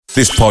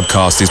This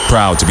podcast is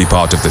proud to be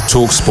part of the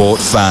TalkSport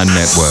Fan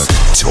Network.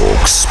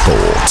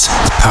 TalkSport.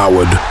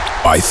 Powered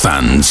by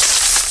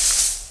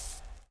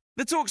fans.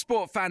 The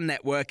TalkSport Fan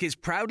Network is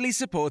proudly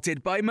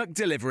supported by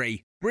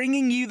McDelivery,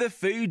 bringing you the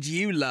food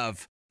you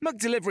love.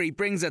 McDelivery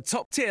brings a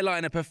top-tier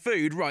lineup of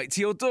food right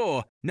to your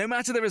door. No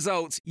matter the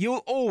result,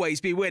 you'll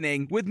always be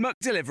winning with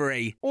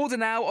McDelivery. Order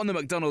now on the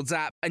McDonald's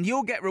app and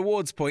you'll get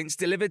rewards points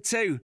delivered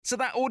too. So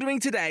that ordering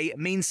today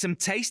means some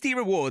tasty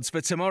rewards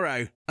for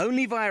tomorrow.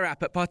 Only via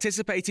app at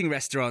participating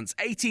restaurants.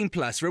 18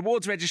 plus.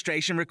 Rewards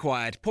registration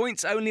required.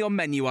 Points only on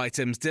menu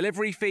items.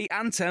 Delivery fee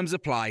and terms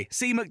apply.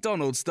 See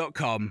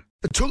mcdonalds.com.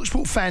 The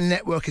TalkSport Fan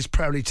Network is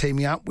proudly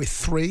teaming up with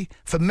 3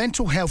 for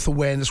Mental Health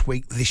Awareness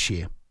Week this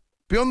year.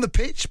 Beyond the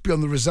pitch,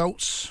 beyond the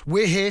results,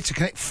 we're here to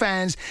connect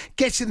fans,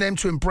 getting them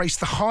to embrace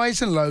the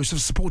highs and lows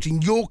of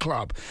supporting your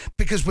club,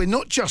 because we're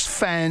not just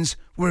fans,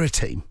 we're a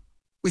team.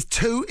 With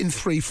 2 in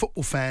 3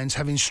 football fans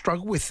having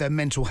struggled with their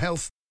mental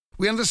health,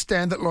 we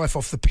understand that life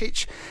off the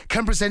pitch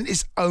can present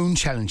its own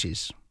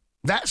challenges.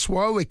 That's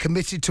why we're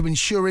committed to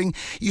ensuring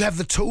you have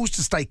the tools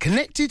to stay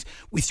connected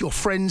with your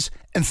friends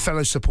and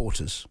fellow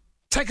supporters.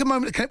 Take a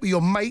moment to connect with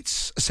your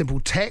mates. A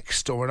simple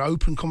text or an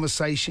open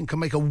conversation can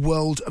make a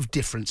world of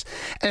difference.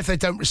 And if they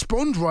don't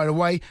respond right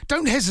away,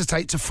 don't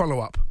hesitate to follow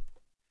up.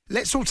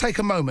 Let's all take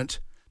a moment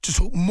to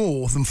talk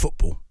more than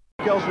football.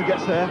 Gilsford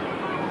gets there.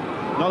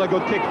 Not a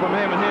good kick from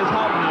him, and here's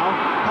Halton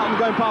now. Halton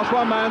going past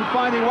one man,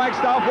 finding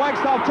Wagstaff.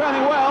 Wagstaff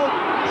turning well,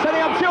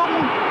 setting up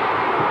Chilton.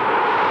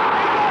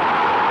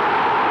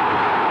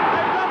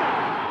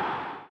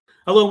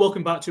 Hello and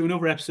welcome back to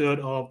another episode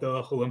of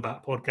the Hull and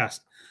Back podcast.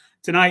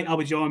 Tonight, I'll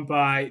be joined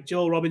by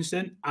Joel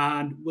Robinson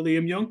and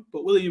William Young,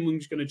 but William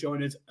Young's going to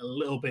join us a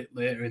little bit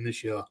later in the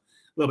show. A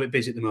little bit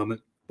busy at the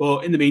moment.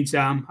 But in the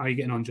meantime, how are you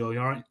getting on, Joel?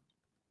 You all right?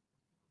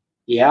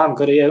 Yeah, I'm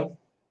good. Are you?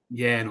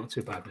 Yeah, not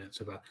too bad, mate. Not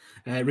too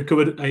bad.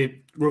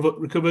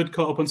 Recovered,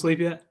 caught up on sleep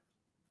yet?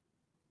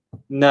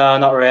 No,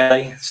 not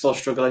really. Still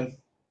struggling.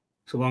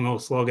 It's a long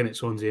old slog in it,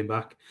 Swansea and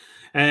back.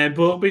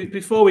 But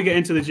before we get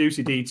into the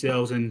juicy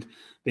details and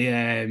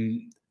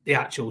the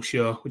actual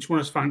show, we just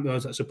want to thank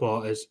those that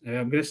support us.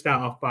 I'm going to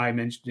start off by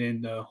mentioning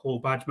the Hull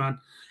Badge Man.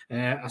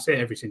 I say it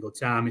every single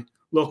time,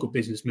 local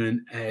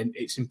businessman, and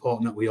it's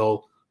important that we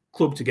all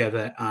club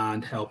together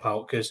and help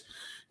out, because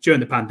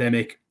during the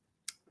pandemic,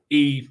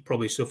 he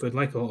probably suffered,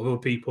 like a lot of other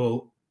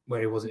people,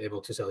 where he wasn't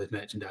able to sell his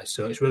merchandise.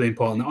 So it's really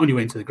important that on your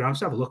way into the grounds,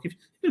 have a look. If it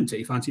doesn't take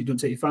you fancy, it doesn't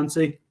take you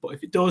fancy. But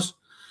if it does,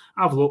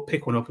 have a look,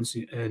 pick one up and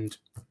see and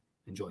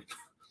enjoy.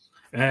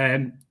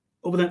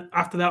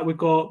 After that, we've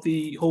got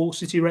the Hull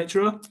City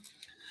Retro.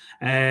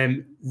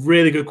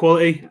 Really good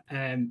quality.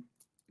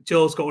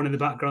 Joel's got one in the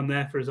background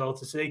there for us all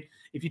to see.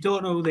 If you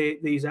don't know who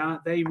these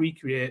are, they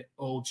recreate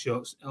old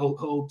shirts of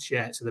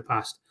the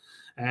past.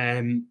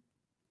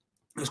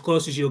 As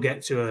close as you'll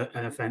get to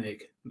an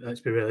authentic.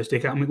 Let's be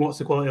realistic. I mean, what's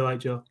the quality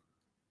like, Joe?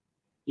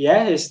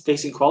 Yeah, it's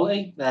decent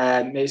quality.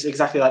 It's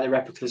exactly like the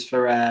replicas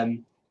for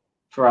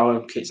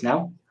our kits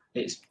now.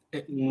 It's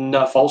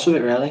no faults with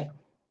it, really.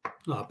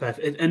 Oh,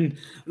 perfect. And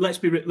let's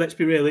be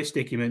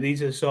realistic. I mean,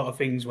 these are the sort of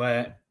things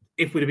where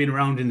if we'd have been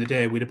around in the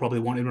day, we'd have probably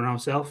wanted one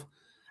ourselves.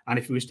 And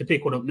if we was to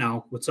pick one up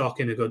now, we're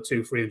talking a good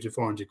 200, 300,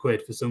 400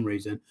 quid for some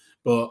reason.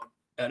 But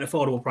at an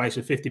affordable price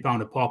of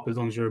 £50 a pop, as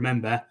long as you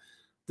remember,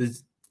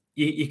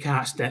 you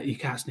can't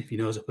sniff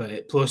your nose up at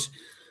it. Plus,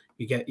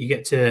 you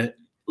get to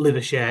live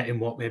a share in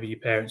what maybe your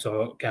parents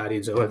or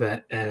guardians or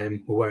whoever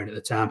were wearing at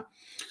the time.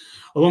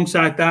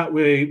 Alongside that,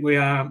 we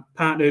are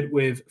partnered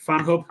with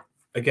FanHub.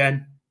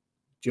 Again,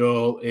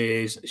 Joel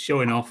is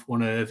showing off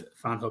one of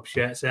FanHub's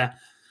shirts there.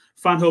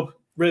 FanHub,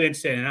 really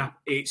entertaining app.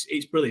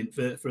 It's brilliant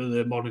for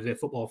the modern day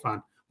football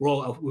fan.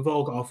 We've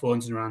all got our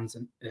phones in our hands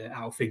and at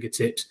our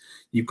fingertips.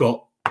 You've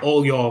got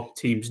all your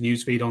team's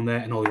newsfeed on there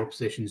and all your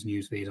opposition's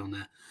newsfeed on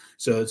there.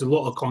 So there's a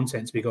lot of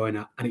content to be going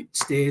at, and it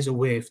stays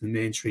away from the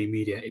mainstream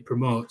media. It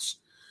promotes,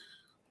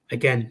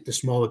 again, the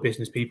smaller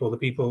business people, the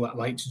people that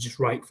like to just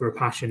write for a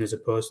passion, as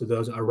opposed to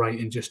those that are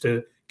writing just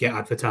to get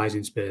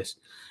advertising space.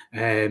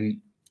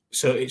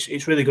 So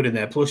it's really good in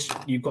there. Plus,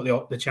 you've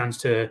got the chance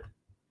to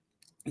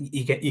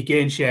you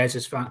gain shares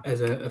as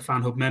a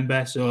FanHub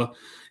member, so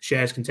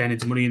shares can turn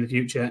into money in the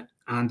future.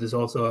 And there's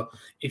also,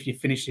 if you're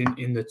finishing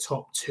in the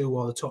top 2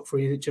 or the top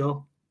 3, is it,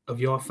 Joe, of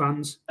your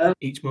fans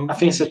each month? I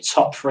think it's the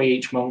top 3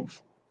 each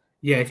month.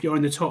 Yeah, if you're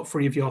in the top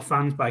 3 of your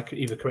fans by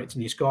either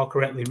correcting your score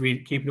correctly,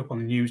 keeping up on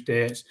the news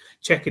dates,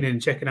 checking out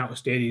the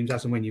stadiums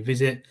as and when you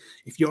visit.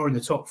 If you're in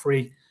the top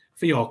 3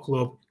 for your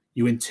club,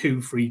 you win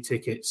 2 free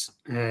tickets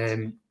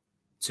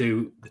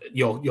to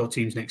your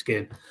team's next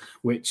game,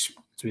 which,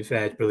 to be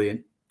fair, is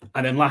brilliant.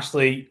 And then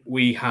lastly,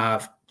 we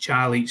have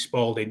Charlie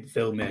Spalding,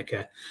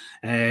 filmmaker.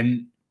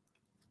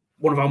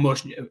 One of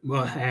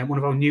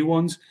our new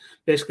ones.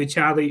 Basically,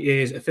 Charlie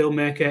is a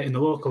filmmaker in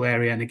the local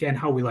area, and again,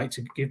 how we like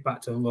to give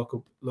back to the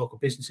local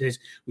businesses,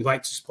 we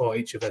like to support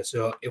each other.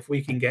 So if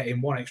we can get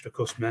in one extra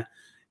customer,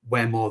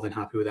 we're more than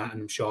happy with that,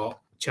 and I'm sure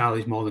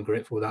Charlie's more than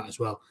grateful for that as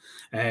well.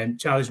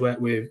 Charlie's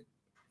worked with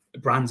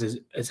brands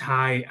as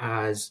high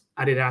as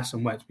Adidas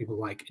and worked with people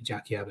like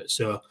Jackie Abbott.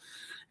 So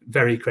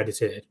very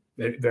credited.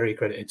 Very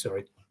credited,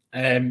 sorry.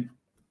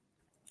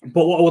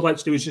 But what I would like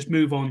to do is just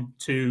move on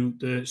to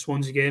the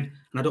Swansea game.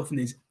 And I don't think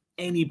there's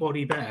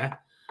anybody better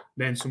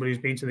than somebody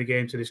who's been to the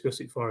game to discuss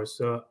it for us.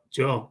 So,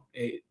 Joe,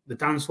 the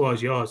dance floor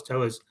is yours.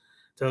 Tell us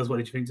what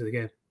did you think of the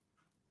game?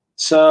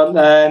 So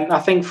I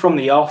think from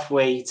the off,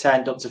 we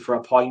turned up just for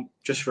a point.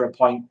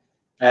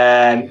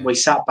 We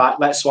sat back,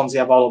 let Swansea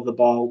have all of the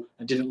ball,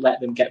 and didn't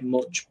let them get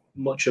much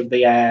of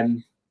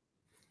the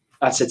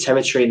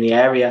territory in the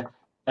area.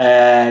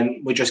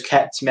 We just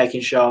kept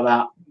making sure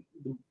that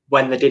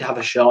when they did have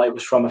a shot, it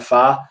was from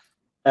afar.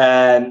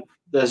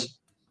 There's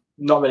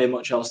not really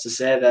much else to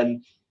say.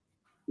 Then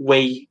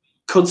we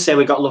could say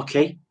we got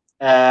lucky.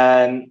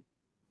 We're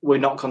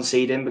not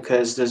conceding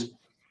because there's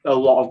a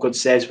lot of good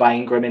saves by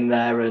Ingram in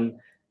there, and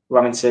we're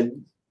having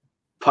to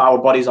put our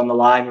bodies on the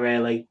line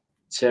really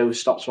to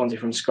stop Swansea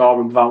from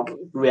scoring without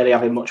really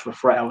having much of a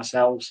threat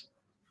ourselves.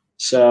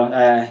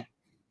 So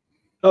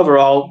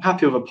overall,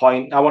 happy with a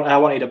point. I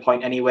wanted a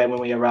point anyway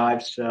when we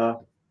arrived,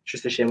 so it's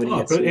just a shame we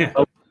didn't get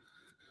to.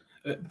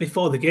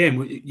 Before the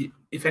game,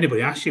 if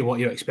anybody asks you what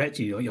you're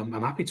expecting,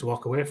 I'm happy to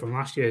walk away from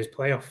last year's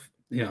playoff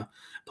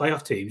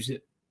teams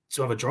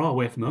to have a draw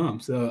away from home.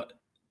 So,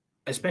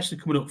 especially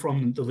coming up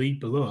from the league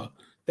below,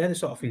 they're the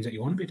sort of things that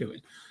you want to be doing.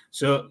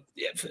 So,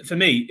 for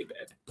me,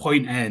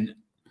 point N.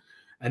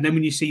 And then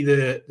when you see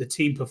the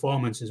team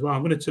performance as well,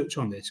 I'm going to touch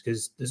on this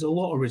because there's a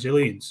lot of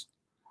resilience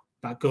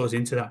that goes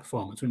into that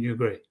performance. Wouldn't you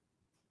agree?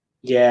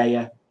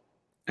 Yeah.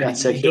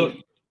 That's a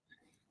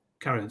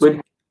carry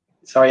on.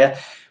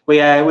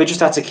 We just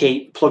had to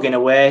keep plugging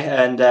away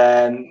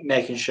and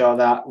making sure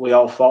that we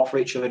all fought for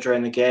each other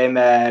during the game.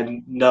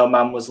 No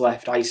man was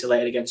left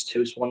isolated against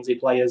two Swansea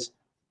players.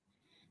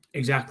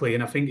 Exactly,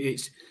 and I think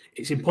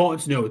it's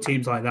important to know with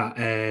teams like that,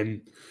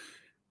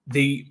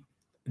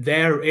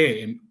 their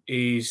aim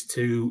is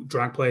to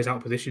drag players out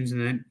of positions and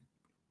then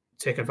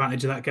take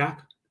advantage of that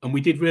gap. And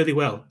we did really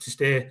well to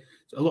stay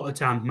a lot of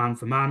time man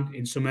for man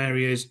in some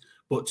areas,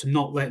 but to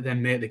not let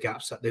them make the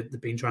gaps that they've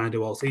been trying to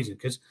do all season.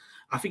 Because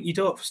I think you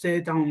don't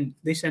stay down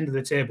this end of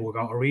the table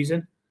without a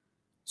reason.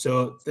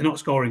 So they're not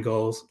scoring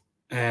goals,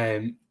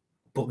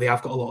 but they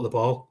have got a lot of the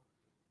ball.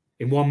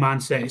 In one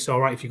mindset, it's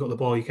all right if you've got the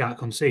ball, you can't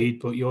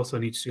concede, but you also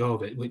need to score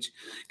of it, which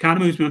kind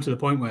of moves me on to the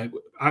point where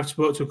I've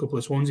spoken to a couple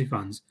of Swansea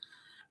fans,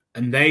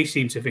 and they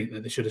seem to think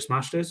that they should have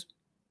smashed us,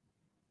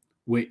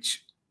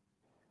 which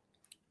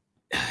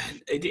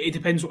it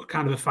depends what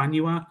kind of a fan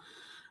you are.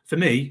 For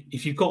me,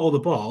 if you've got all the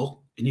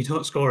ball and you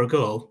don't score a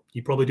goal,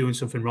 you're probably doing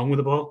something wrong with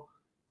the ball.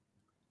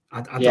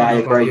 I don't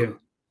know about you.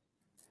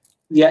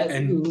 Yeah,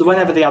 and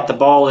whenever they had the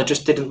ball, it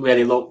just didn't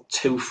really look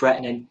too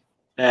threatening.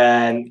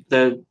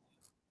 They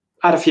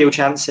had a few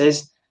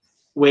chances.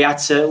 We had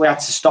to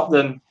stop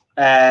them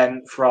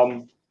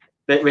from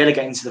really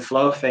getting to the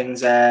flow of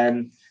things.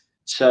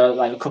 So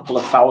like a couple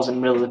of fouls in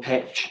the middle of the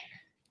pitch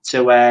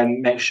to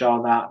make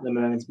sure that the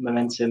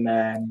momentum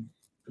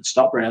would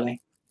stop. Really,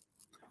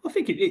 I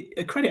think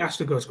a credit has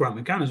to go to Grant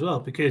McCann as well,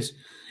 because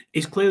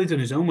he's clearly done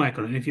his own work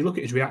on it. And if you look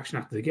at his reaction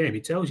after the game,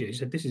 he tells you, he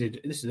said, this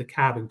is a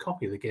carbon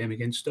copy of the game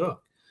against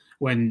Stoke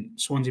when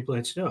Swansea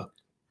played Stoke.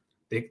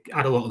 They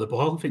had a lot of the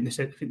ball. I think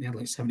they had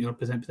like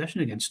 70%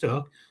 possession against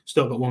Stoke.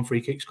 Stoke got one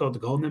free kick, scored the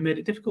goal, and then made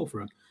it difficult for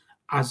them,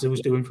 as they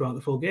was doing throughout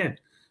the full game.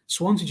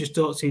 Swansea just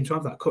don't seem to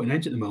have that cutting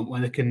edge at the moment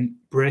where they can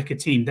break a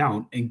team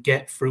down and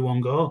get through one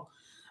goal.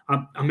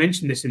 I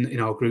mentioned this in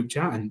our group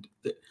chat, and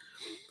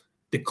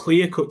the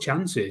clear-cut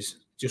chances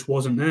just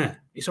wasn't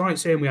there. It's all right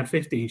saying we had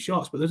 15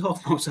 shots, but there's all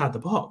from outside the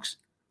box.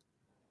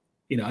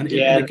 And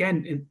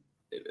again,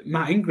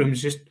 Matt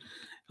Ingram's just,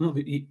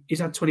 he's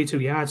had 22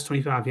 yards,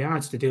 25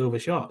 yards to deal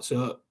with a shot.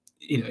 So,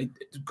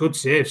 good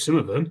save, some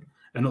of them,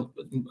 and a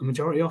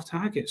majority off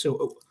target.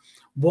 So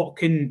what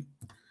can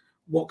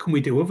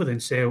we do other than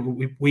say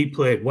we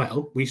played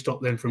well, we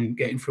stopped them from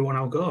getting through on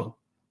our goal?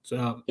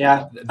 So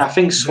yeah, I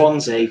think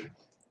Swansea,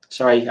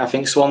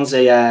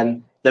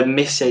 they're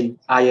missing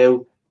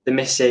Ayew, they're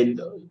missing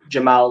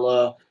Jamal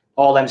Lowe,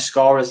 all them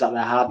scorers that they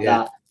had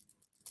that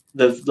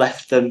they've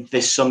left them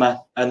this summer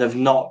and they've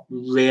not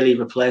really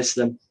replaced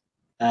them,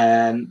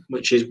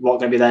 which is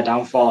what's going to be their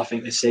downfall, I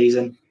think, this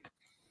season.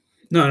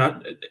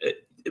 No,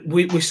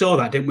 we saw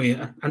that, didn't we?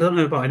 I don't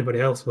know about anybody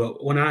else,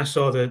 but when I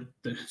saw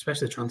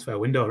especially the transfer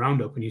window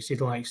roundup, when you see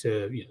the likes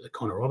of the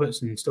Connor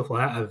Roberts and stuff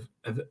like that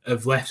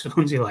have left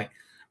Swansea, like,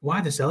 why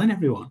are they selling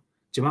everyone?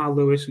 Jamal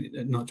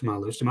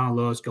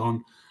Lowe's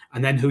gone.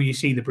 And then who you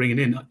see they're bringing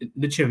in,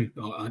 Nicham,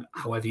 or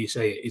however you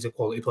say it, is a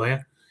quality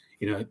player.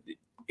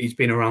 He's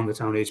been around the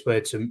town. He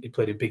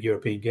played in big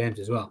European games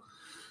as well.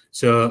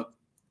 So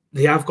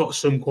they have got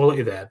some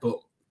quality there, but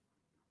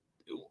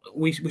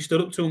we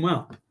stood up to them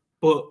well.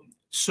 But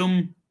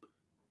some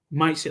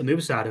might sit on the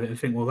other side of it and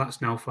think, well,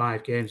 that's now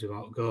 5 games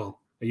without a goal.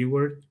 Are you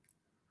worried?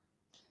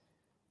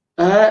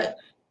 A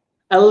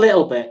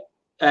little bit.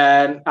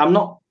 I'm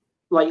not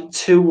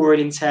too worried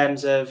in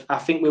terms of, I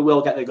think we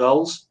will get the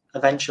goals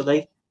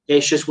eventually.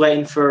 It's just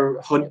waiting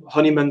for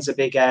Honeyman's a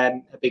big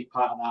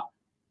part of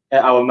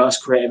that, our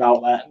most creative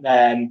outlet.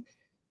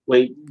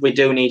 we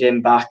do need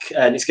him back,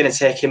 and it's going to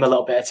take him a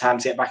little bit of time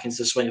to get back into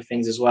the swing of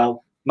things as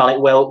well. Malik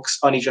Wilkes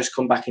only just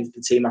come back into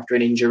the team after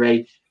an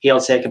injury. He'll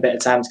take a bit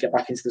of time to get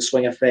back into the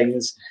swing of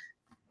things.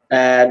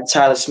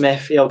 Tyler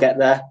Smith, he'll get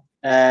there.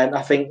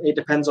 I think it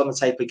depends on the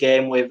type of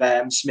game with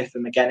Smith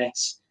and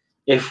McGuinness.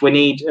 If we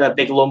need a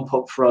big lump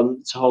up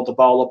front to hold the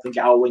ball up and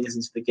get our wingers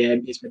into the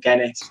game, it's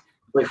McGuinness.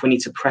 But if we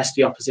need to press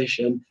the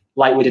opposition,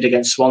 like we did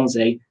against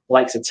Swansea,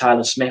 like said,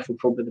 Tyler Smith would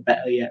probably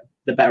be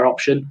the better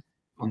option.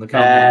 On the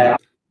counter.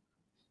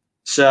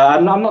 So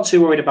I'm not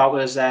too worried about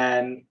us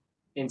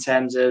in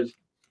terms of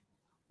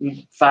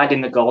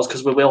finding the goals,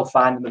 because we will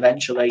find them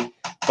eventually,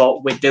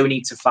 but we do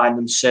need to find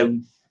them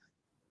soon.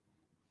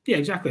 Yeah,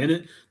 exactly.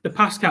 And the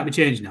past can't be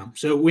changed now.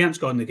 So we haven't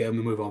scored in the game,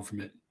 we move on from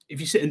it. If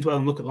you sit and dwell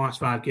and look at the last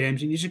 5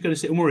 games, and you're just going to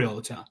sit and worry all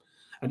the time.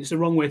 And it's the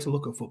wrong way to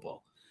look at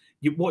football.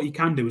 What you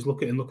can do is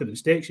look at the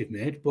mistakes you've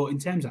made. But in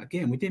terms of that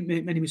game, we didn't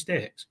make many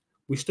mistakes.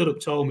 We stood up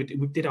tall and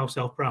we did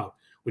ourselves proud.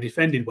 We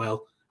defended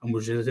well and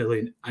was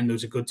resilient, and there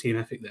was a good team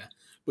ethic there.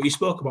 But you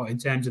spoke about in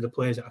terms of the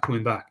players that are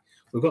coming back.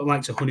 We've got the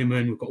likes of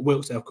Honeyman, we've got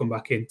Wilkes that have come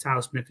back in,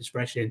 Tyler Smith is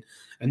fresh in,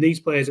 and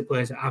these players are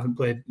players that haven't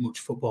played much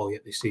football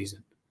yet this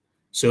season.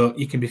 So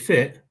you can be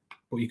fit,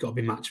 but you've got to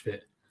be match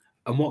fit.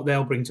 And what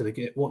they'll bring to the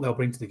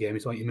game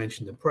is, like you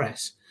mentioned, the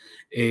press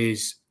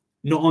is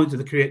not only do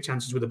they create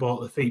chances with the ball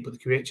at the feet, but they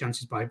create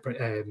chances by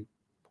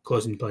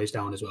closing players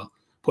down as well,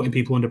 putting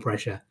people under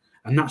pressure,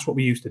 and that's what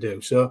we used to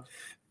do. So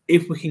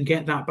if we can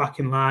get that back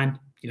in line,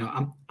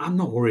 I'm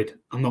not worried.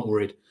 I'm not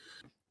worried.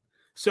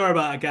 Sorry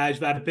about that, guys.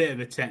 We've had a bit of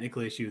a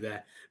technical issue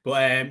there,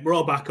 but we're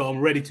all back on,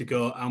 ready to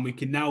go, and we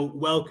can now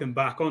welcome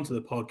back onto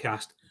the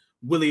podcast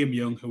William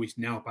Young, who is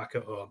now back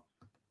at home.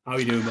 How are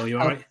you doing, Will? You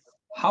all right?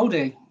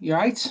 Howdy. You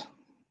all right?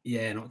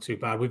 Yeah, not too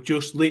bad. We've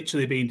just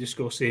literally been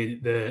discussing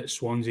the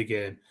Swansea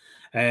game,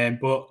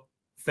 but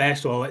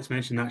first of all, let's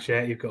mention that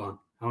shirt you've got on.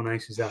 How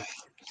nice is that?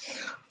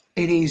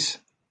 It is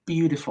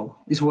beautiful,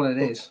 is what it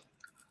is.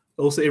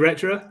 Hull City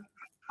Retro?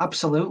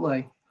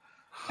 Absolutely.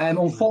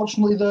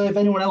 Unfortunately, though, if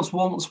anyone else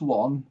wants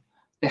one,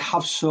 they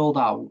have sold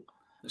out.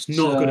 It's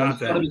not a good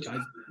advert.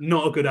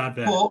 Not a good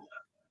advert. But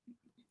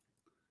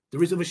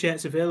there is other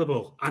shirts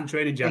available and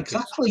training jackets.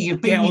 Exactly.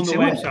 You've been on the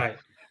website.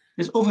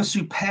 There's other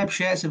superb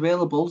shirts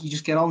available. You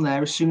just get on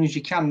there as soon as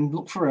you can and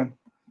look for them.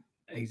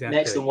 Exactly.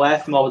 Makes them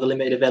worth more with the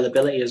limited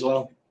availability as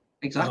well.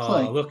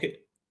 Exactly. Oh, look,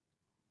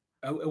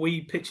 are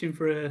we pitching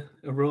for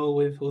a role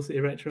with Hull City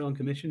Retro on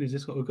commission? Is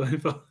this what we're going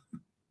for?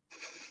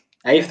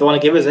 Hey, if they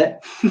want to give us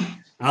it.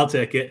 I'll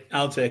take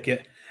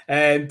it.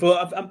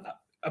 But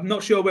I'm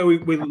not sure where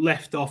we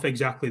left off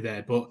exactly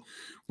there, but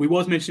we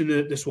was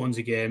mentioning the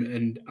Swansea game,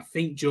 and I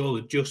think Joel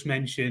had just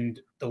mentioned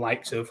the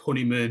likes of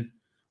Honeyman,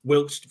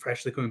 Wilkes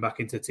freshly coming back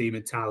into the team,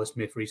 and Tyler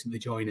Smith recently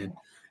joining.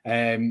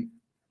 And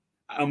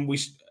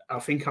I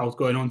think I was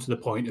going on to the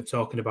point of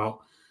talking about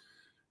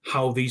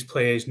how these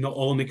players not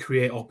only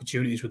create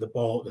opportunities with the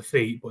ball at the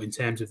feet, but in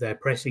terms of their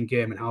pressing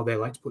game and how they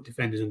like to put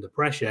defenders under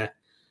pressure,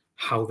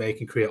 how they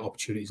can create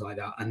opportunities like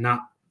that. And that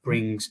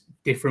brings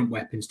different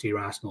weapons to your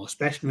arsenal,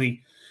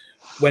 especially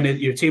when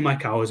you're a team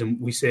like ours and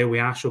we say we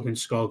are struggling to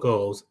score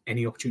goals.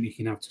 Any opportunity you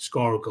can have to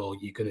score a goal,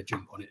 you're going to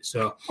jump on it.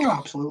 So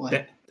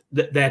absolutely,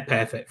 they're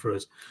perfect for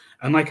us.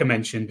 And like I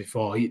mentioned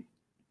before, you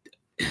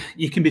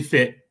can be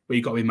fit, but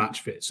you've got to be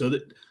match fit. So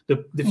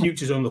the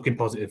future's only looking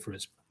positive for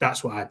us.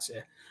 That's what I'd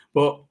say.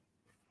 But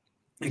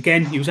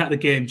again, he was at the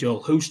game,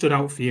 Joel. Who stood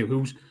out for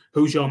you?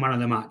 Who's your man of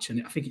the match?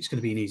 And I think it's going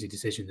to be an easy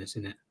decision, this,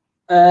 isn't it?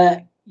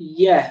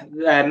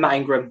 Matt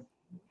Ingram,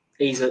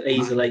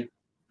 easily.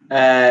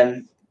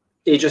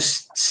 He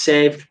just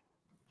saved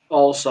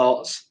all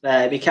sorts.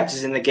 He kept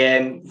us in the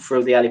game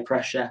through the early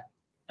pressure.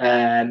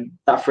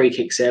 That free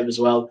kick save as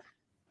well.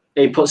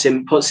 He puts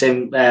him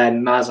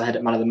miles ahead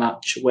at man of the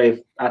match with,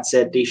 I'd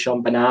say,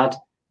 Deshaun Bernard,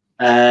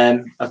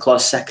 a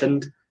close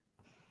second.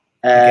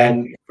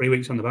 3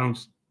 weeks on the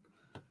bounce.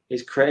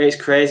 It's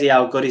crazy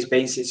how good he's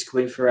been since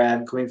coming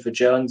for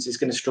Jones. He's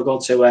going to struggle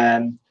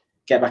to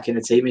get back in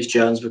the team is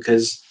Jones,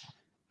 because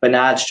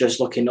Bernard's just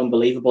looking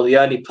unbelievable. The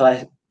only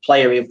player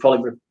he'll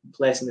probably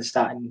replace in the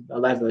starting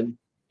 11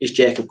 is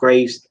Jacob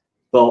Greaves,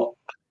 but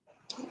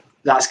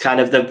that's kind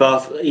of they're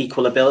both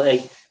equal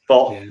ability.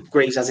 But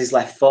Greaves has his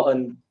left foot,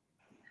 and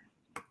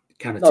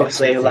kind of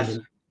obviously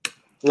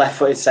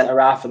left-footed centre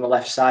half on the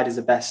left side is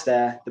the best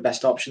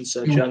option.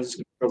 So Jones is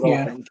going to struggle,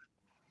 I think.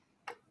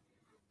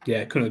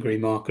 Yeah, couldn't agree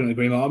more.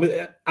 I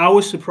mean, I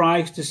was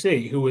surprised to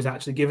see who was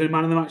actually given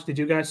man of the match. Did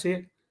you guys see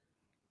it?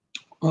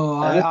 Oh,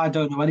 I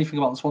don't know anything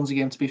about the Swansea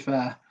game, to be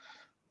fair.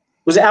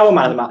 Was it our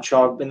man of the match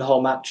or in the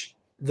whole match?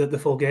 The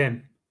full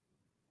game.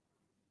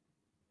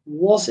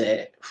 Was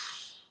it?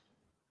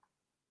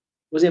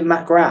 Was it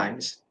Matt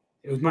Grimes?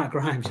 It was Matt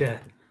Grimes, yeah.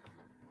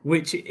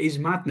 Which is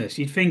madness.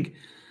 You'd think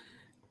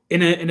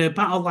in a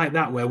battle like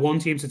that where one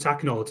team's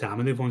attacking all the time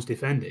and the other one's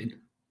defending,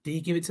 do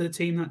you give it to the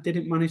team that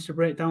didn't manage to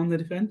break down the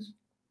defence?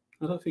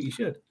 I don't think you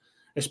should.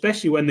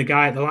 Especially when the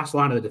guy at the last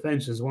line of the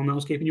defence is the one that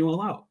was keeping you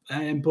all out.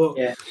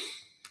 But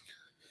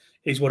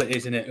it's what it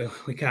is, isn't it?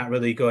 We can't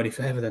really go any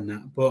further than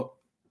that. But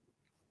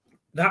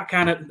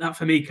that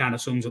for me kind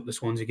of sums up the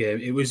Swansea game.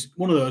 It was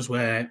one of those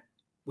where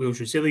we was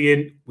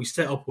resilient, we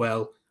set up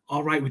well.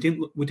 All right, we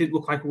didn't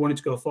look like we wanted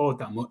to go forward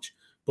that much,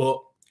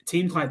 but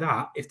teams like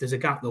that, if there's a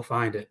gap, they'll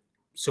find it.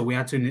 So we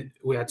had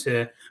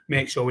to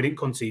make sure we didn't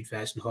concede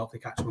first and hopefully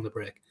catch them on the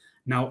break.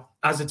 Now,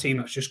 as a team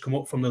that's just come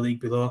up from the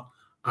league below,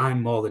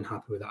 I'm more than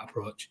happy with that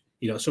approach.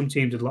 Some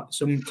teams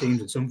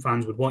and some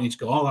fans would want you to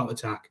go all out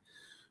attack,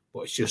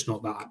 but it's just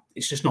not that.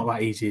 It's just not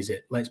that easy, is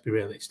it? Let's be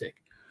realistic.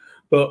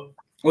 But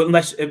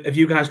unless have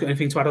you guys got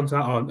anything to add on to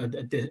that, or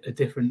a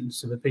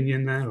difference of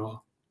opinion there,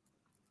 or?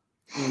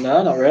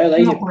 No, not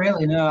really. Not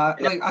really. No,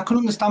 I can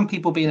understand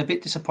people being a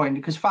bit disappointed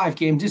because 5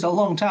 games is a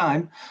long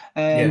time.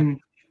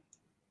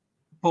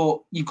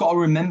 But you've got to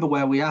remember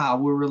where we are.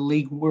 We're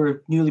a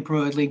newly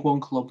promoted League One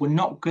club. We're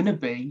not going to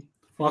be.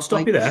 Well, I'll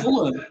stop you there.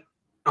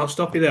 I'll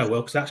stop you there,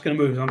 Will, because that's going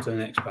to move us on to the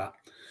next part.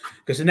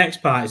 Because the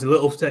next part is a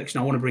little section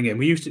I want to bring in.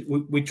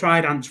 We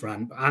tried Ant's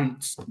run, but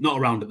Ant's not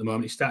around at the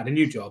moment. He started a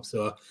new job,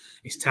 so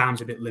his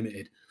time's a bit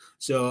limited.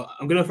 So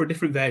I'm going to go for a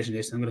different version of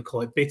this. I'm going to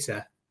call it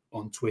Bitter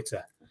on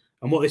Twitter.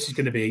 And what this is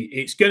going to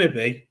be,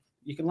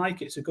 you can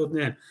like it, it's a good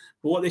name.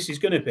 But what this is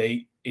going to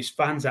be is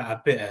fans that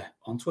are bitter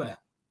on Twitter.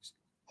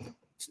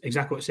 It's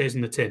exactly what it says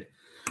in the tin.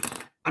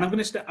 And I'm going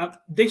to start.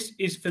 This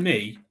is, for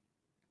me,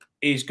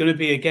 is going to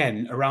be,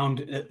 again,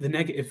 around the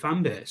negative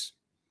fan base.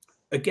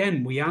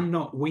 Again, we are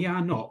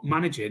not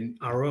managing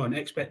our own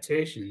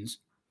expectations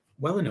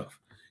well enough,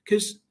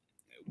 because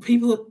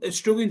people are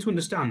struggling to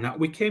understand that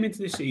we came into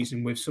this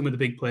season with some of the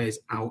big players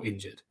out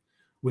injured.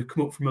 We've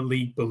come up from a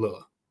league below.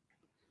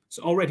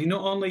 So already,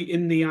 not only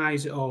in the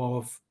eyes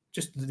of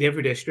just the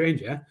everyday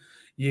stranger,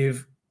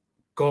 you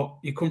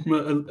come from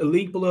a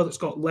league below that's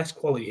got less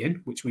quality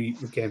in, which we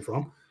came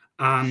from,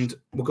 and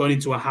we're going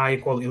into a higher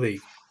quality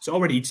league. So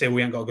already you'd say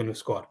we ain't got a good enough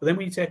squad. But then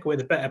when you take away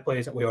the better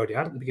players that we already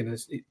had at the beginning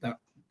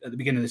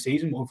of the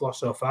season, what we've lost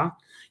so far,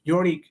 you're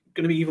already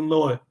going to be even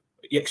lower.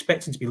 You're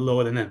expecting to be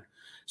lower than them.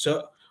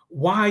 So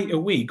why are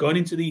we going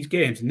into these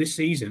games in this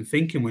season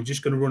thinking we're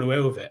just going to run away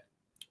with it?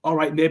 All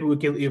right, maybe we're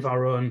guilty of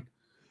our own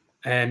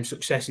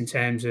success in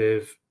terms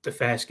of the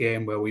first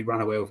game where we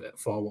ran away with it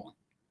 4-1.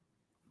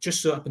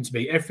 Just so happened to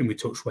be everything we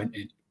touched went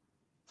in.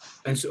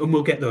 And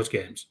we'll get those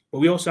games. But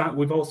we've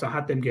also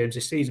had them games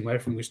this season where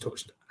everything was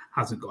touched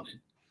hasn't gone in.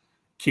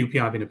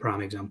 QPR being a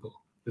prime example.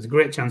 There's a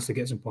great chance to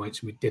get some points,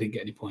 and we didn't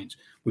get any points.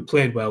 We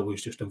played well, we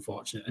was just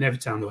unfortunate. And every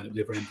time they went up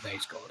the other end, they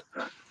scored.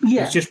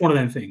 Yeah. It's just one of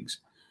them things.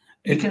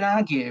 You can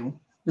argue,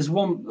 there's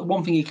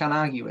one thing you can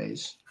argue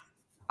is,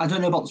 I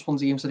don't know about the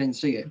Swansea games, I didn't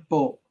see it,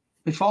 but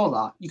before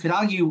that, you could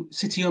argue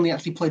City only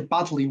actually played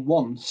badly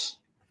once.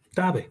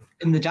 Derby.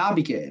 In the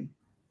Derby game.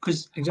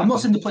 Because I'm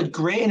not saying they played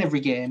great in every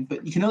game,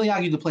 but you can only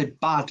argue they played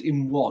bad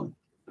in one.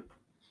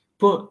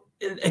 But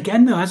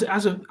again, though, as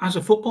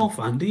a football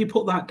fan, do you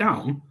put that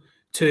down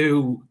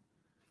to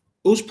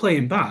us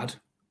playing bad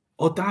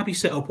or Derby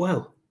set up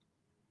well?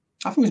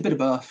 I think it was a bit of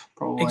both,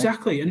 probably.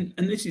 Exactly, and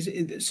this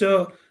is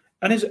so.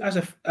 And as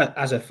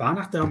a fan,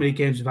 after how many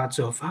games we've had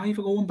so far, you've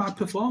got one bad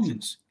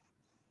performance.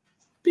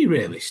 Be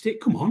realistic,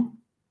 come on.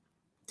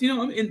 Do you know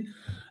what I mean?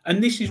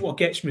 And this is what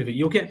gets me with it.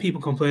 You'll get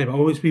people complaining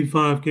about, it's been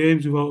 5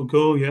 games without a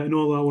goal yet, and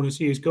all I want to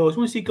see is goals. You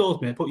want to see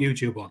goals, mate? Put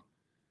YouTube on.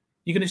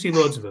 You're going to see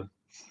loads of them.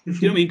 Do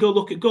you know what I mean?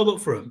 Go look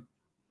for them.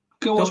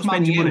 Don't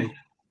spend your money.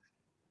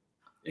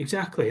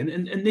 Exactly.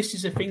 And this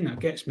is the thing that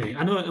gets me.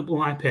 I know,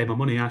 well, I pay my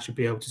money, I should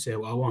be able to say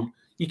what I want.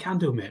 You can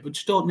do, mate, but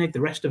just don't make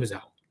the rest of us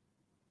out.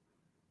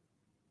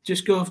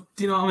 Just go,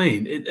 do you know what I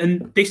mean?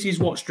 And this is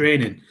what's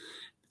draining.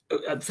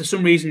 For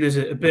some reason, there's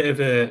a bit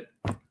of a...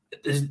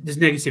 There's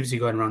negativity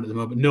going around at the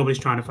moment. Nobody's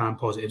trying to find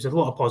positives. There's a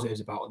lot of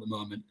positives about at the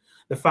moment.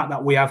 The fact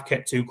that we have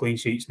kept 2 clean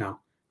sheets now,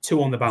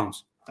 2 on the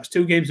bounce. That's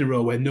 2 games in a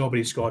row where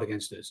nobody's scored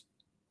against us.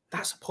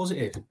 That's a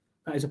positive.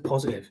 That is a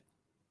positive.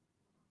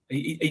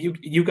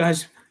 You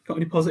guys got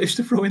any positives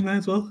to throw in there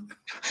as well?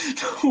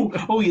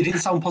 Oh, you didn't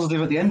sound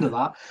positive at the end of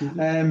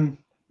that.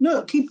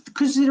 No,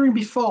 considering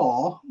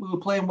before we were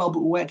playing well,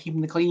 but we weren't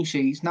keeping the clean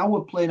sheets. Now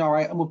we're playing all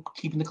right and we're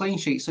keeping the clean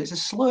sheets. So it's a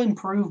slow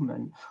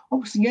improvement.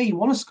 Obviously, yeah, you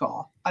want to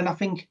score. And I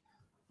think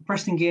the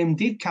Preston game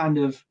did kind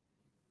of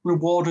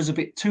reward us a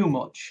bit too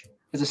much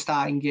as a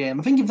starting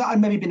game. I think if that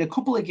had maybe been a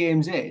couple of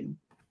games in,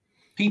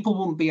 people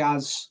wouldn't be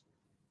as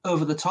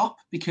over the top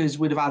because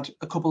we'd have had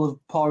a couple of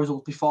poor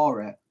results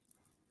before it.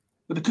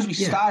 But because we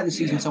started the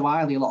season so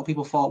early, a lot of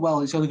people thought, well,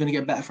 it's only going to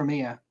get better from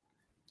here.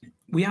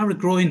 We are a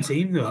growing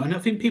team, though, and I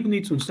think people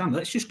need to understand.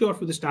 Let's just go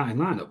through the starting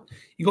lineup.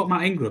 You got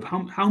Matt Ingram.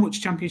 How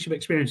much championship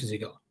experience has he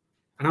got?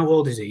 And how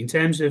old is he? In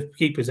terms of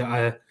keepers that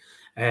are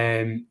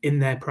in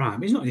their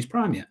prime, he's not in his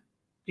prime yet.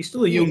 He's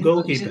still a young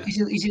goalkeeper.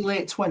 Is he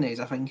late 20s?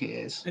 I think he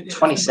is.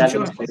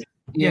 27. Sure.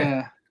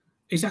 Yeah.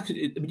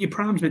 Exactly. Your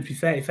prime's meant to be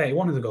 30,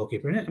 31 as a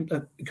goalkeeper, isn't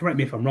it? Correct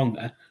me if I'm wrong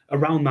there.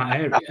 Around that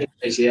area.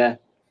 Yeah.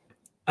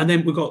 And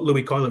then we've got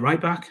Louis Coyle at right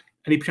back.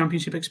 Any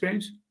championship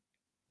experience?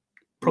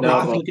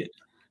 Probably.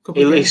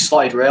 No, he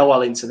slotted real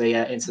well into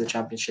the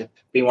championship,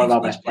 being one of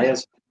our best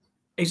players.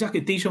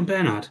 Exactly. Deschamps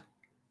Bernard.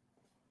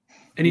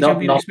 Any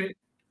championship experience?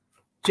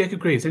 Jacob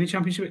Greaves, any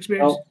championship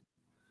experience?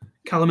 No.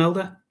 Callum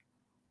Elder?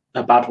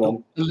 a bad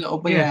one. A little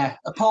bit, yeah,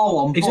 a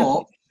poor one. Exactly.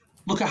 But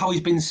look at how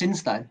he's been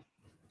since then.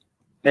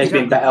 He's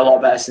been better, a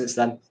lot better since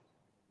then.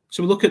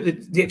 So we look at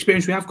the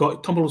experience we have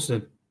got. Tom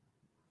Huddleston.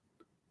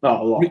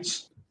 Not a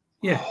lot.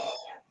 Yeah.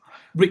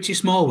 Richie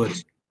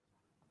Smallwood.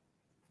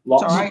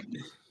 Lots. It's all right.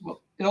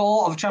 A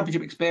lot of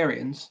championship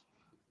experience.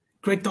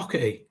 Greg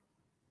Doherty.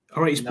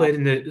 All right, he's played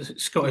in the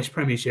Scottish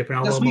Premiership,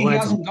 and That's me. He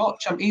hasn't got.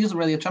 He doesn't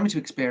really have championship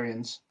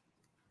experience.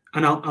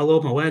 And I'll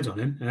hold my words on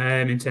him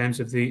in terms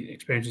of the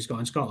experience he's got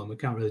in Scotland. We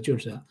can't really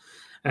judge that.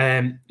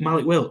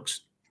 Malik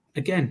Wilkes,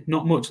 again,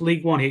 not much.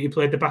 League One, he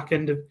played the back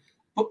end of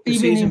But the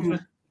even season.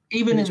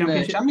 in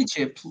the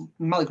championship,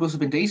 Malik Wilkes has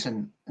been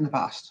decent in the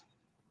past.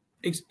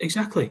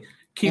 Exactly.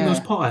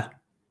 Keelos Potter.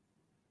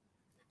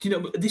 Do you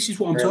know, this is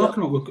what I'm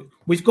talking about.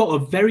 We've got a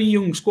very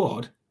young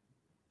squad.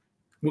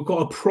 We've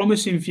got a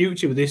promising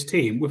future with this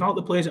team. Without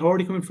the players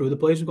already coming through, the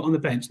players we've got on the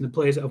bench and the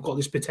players that have got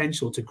this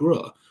potential to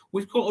grow,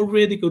 we've got a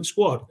really good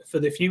squad for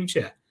the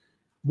future.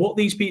 What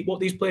these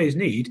players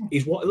need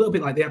is what a little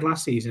bit like they had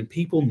last season,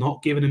 people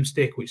not giving them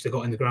stick, which they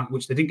got in the ground,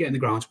 which they didn't get in the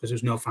grounds because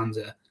there's no fans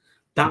there.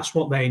 That's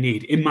what they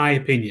need, in my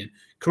opinion.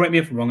 Correct me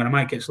if I'm wrong, and I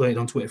might get slated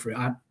on Twitter for it,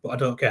 but I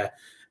don't care.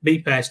 Me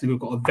personally,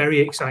 we've got a very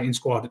exciting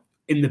squad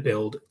in the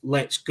build.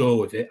 Let's go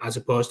with it, as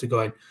opposed to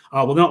going,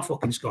 oh, we're not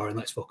fucking scoring,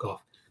 let's fuck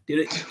off.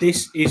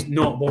 This is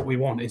not what we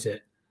want, is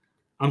it?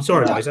 I'm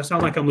sorry, guys. I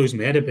sound like I'm losing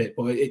my head a bit,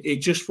 but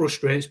it just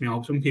frustrates me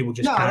how some people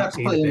just can't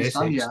see the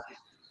basics.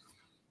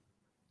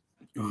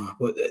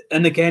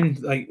 And again,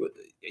 like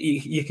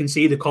you can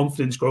see the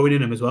confidence growing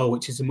in them as well,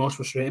 which is the most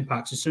frustrating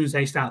part. As soon as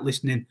they start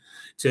listening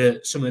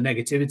to some of the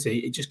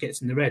negativity, it just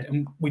gets in the red.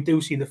 And we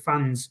do see the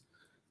fans.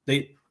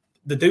 They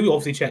do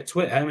obviously check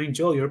Twitter. I mean,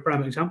 Joel, you're a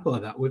prime example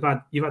of that.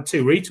 You've had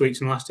 2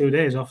 retweets in the last 2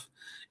 days off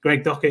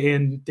Greg Doherty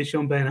and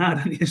Deshaun Bernard,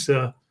 haven't you?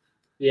 So.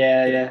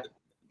 Yeah.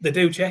 They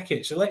do check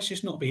it, so let's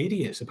just not be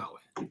idiots about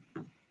it.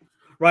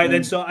 Right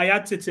then, so I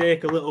had to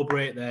take a little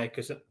break there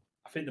because I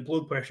think the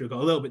blood pressure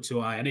got a little bit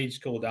too high. I needed to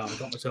cool down. I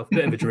got myself a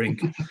bit of a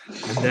drink,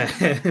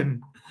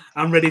 and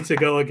I'm ready to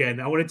go again.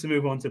 I wanted to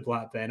move on to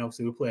Blackburn.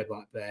 Obviously, we play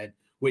Blackburn,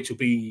 which will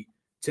be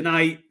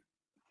tonight,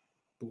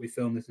 but we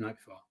filmed it the night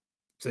before.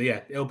 So yeah,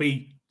 it'll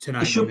be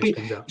tonight. It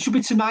should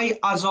be tonight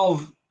as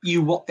of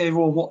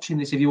everyone watching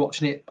this. If you're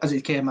watching it as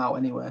it came out,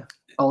 anyway.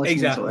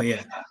 Exactly.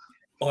 Yeah.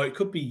 Or it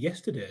could be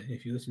yesterday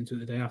if you listen to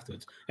it the day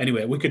afterwards.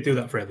 Anyway, we could do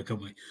that forever,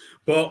 couldn't we?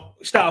 But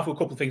start off with a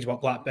couple of things about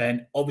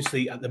Blackburn.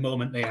 Obviously, at the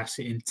moment, they are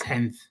sitting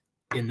 10th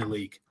in the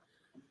league.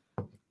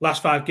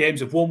 Last 5 games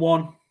have won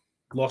 1,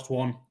 lost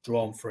 1,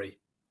 drawn 3.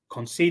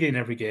 Conceding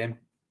every game,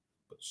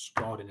 but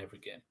scored in every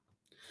game.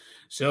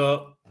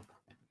 So,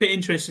 a bit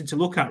interesting to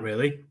look at,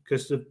 really,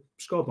 because they've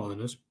scored more than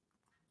us.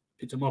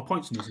 Picked up more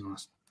points than us in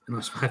the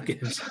last 5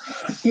 games.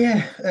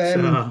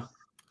 Yeah.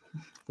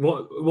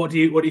 What do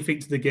you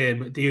think to the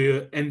game? Do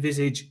you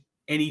envisage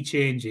any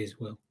changes,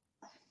 Will?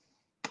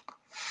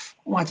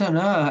 Well, I don't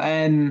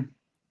know.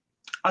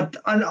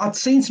 I'd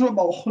seen something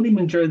about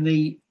Honeyman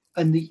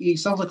it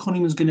sounds like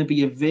Honeyman's going to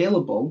be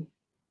available,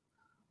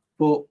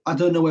 but I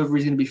don't know whether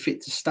he's going to be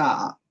fit to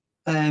start.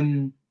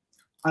 And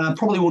I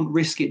probably wouldn't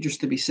risk it just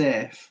to be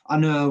safe. I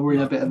know we're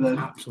in a bit of a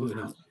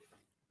absolutely not.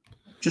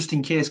 Just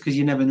in case, because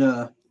you never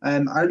know.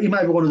 He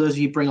might be one of those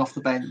you bring off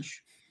the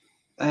bench.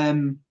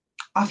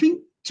 I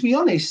think. To be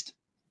honest,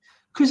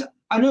 because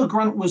I know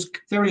Grant was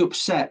very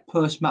upset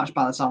post-match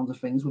by the sounds of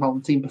things with how the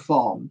team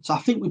performed. So I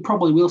think we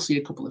probably will see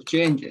a couple of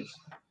changes.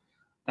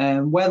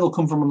 Where they'll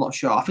come from, I'm not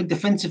sure. I think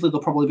defensively they'll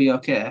probably be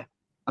okay.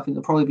 I think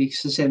they'll probably be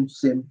the same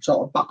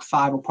sort of back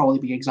 5 will probably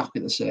be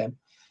exactly the same.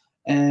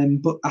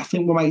 But I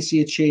think we might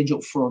see a change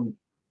up front.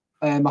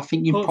 I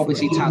think you'll probably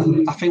see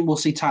Tyler. I think we'll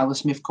see Tyler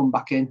Smith come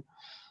back in.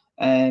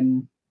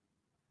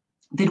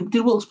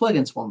 Did Wilkes play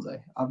against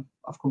Swansea?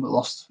 I've come but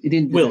lost. He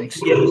didn't.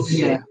 Wilkes, yes.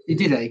 Yeah, he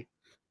did.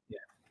 Yeah.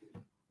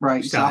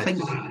 Right. So I think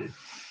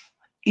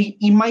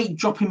he might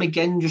drop him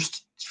again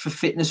just for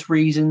fitness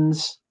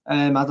reasons.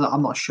 I'm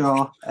not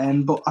sure.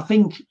 But I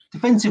think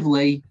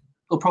defensively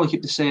he'll probably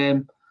keep the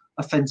same.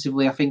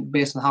 Offensively, I think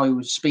based on how he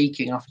was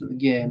speaking after the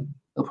game,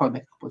 he'll probably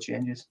make a couple of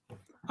changes.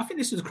 I think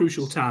this is a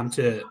crucial time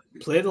to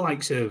play the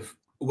likes of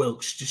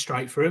Wilkes to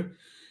strike through.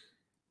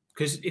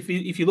 Because if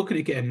you're looking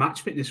at getting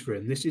match fitness for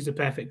him, this is the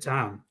perfect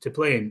time to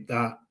play him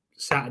that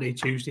Saturday,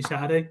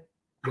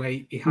 where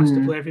he has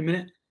to play every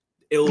minute.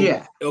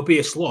 It'll be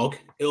a slog.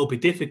 It'll be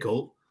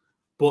difficult.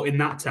 But in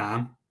that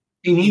time,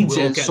 he needs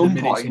it at some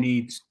point. He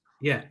needs,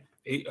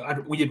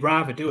 we'd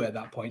rather do it at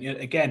that point.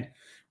 Again,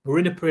 we're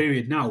in a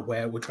period now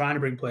where we're trying to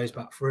bring players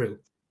back through.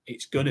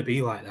 It's going to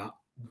be like that.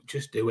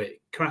 Just do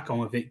it. Crack on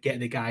with it. Get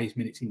the guy his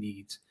minutes he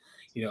needs.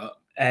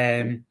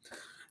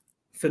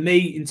 For me,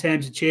 in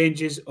terms of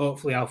changes,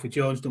 hopefully Alfie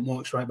Jones don't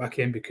walk right back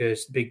in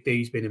because the Big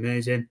D's been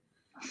amazing.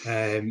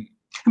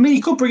 I mean,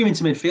 you could bring him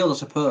into midfield, I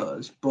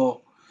suppose,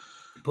 but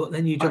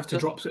then you'd have to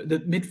drop. The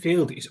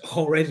midfield is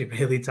already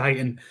really tight,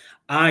 and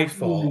I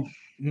thought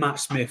Matt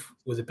Smith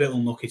was a bit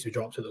unlucky to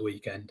drop at the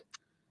weekend.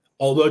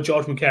 Although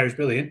George Moncur is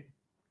brilliant,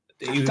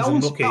 he was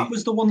unlucky. That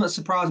was the one that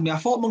surprised me. I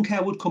thought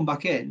Moncur would come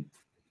back in.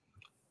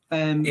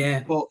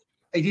 But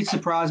It did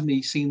surprise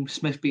me seeing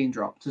Smith being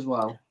dropped as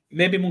well.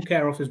 Maybe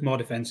Moncur offers more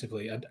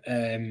defensively.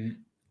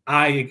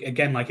 I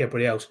again, like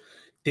everybody else,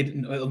 a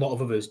lot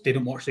of others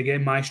didn't watch the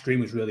game. My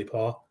stream was really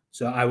poor,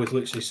 so I was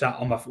literally sat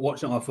on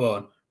watching it on my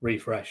phone,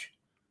 refresh.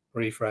 So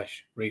it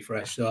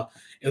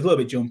was a little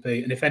bit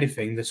jumpy, and if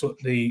anything,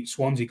 the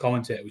Swansea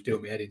commentator was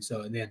doing me head in.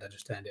 So in the end, I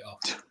just turned it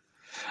off.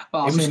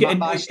 Well,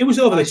 it was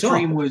over the top.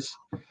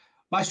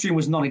 My stream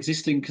was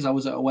non-existent because I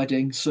was at a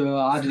wedding, so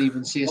I didn't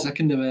even see a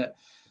second of it.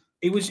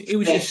 It was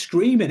just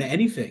screaming at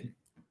anything.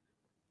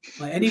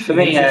 Like anything. For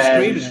me,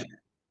 screaming at.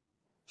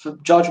 For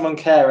George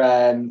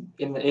Moncur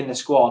in the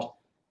squad,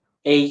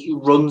 he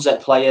runs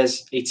at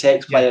players, he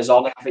takes players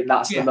on. I think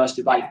that's the most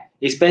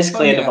he's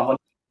basically another 100.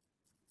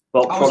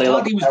 But I was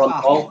glad he was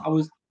back.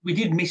 We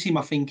did miss him,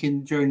 I think,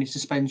 during the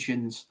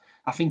suspensions.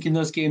 I think in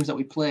those games that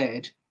we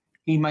played,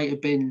 he might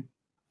have been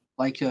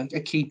like a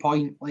key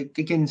point, like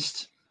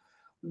against.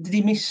 Did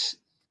he miss?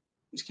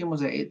 Which game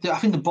was it? I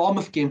think the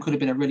Bournemouth game could have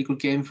been a really good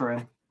game for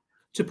him.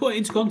 To put it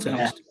into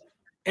context,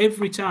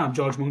 every time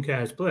George Moncur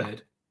has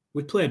played,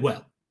 we've played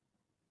well.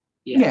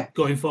 Yeah.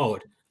 Going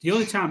forward. The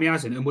only time he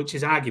hasn't, and which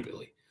is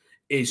arguably,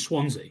 is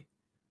Swansea.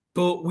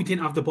 But we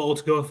didn't have the ball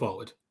to go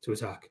forward to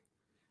attack.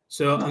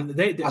 So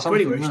they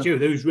pretty much do.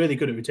 They was really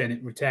good at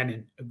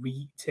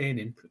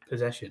retaining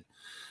possession.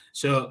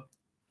 So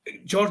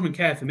George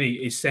Moncur, for me,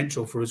 is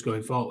central for us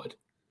going forward.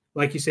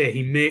 Like you say,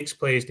 he makes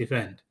players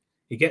defend.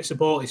 He gets the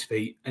ball at his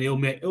feet, and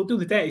he'll do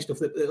the dirty stuff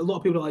that a lot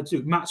of people don't like to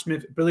do. Matt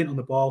Smith, brilliant on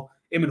the ball.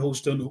 Him and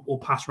Hulston will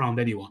pass around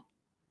anyone.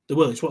 They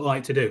will. It's what they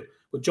like to do.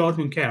 But George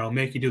Moncur will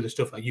make you do the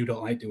stuff that you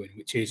don't like doing,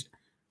 which is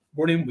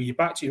running with your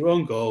back to your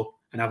own goal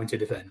and having to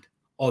defend.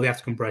 Or they have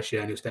to compress you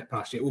and he'll step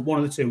past you. One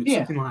of the two.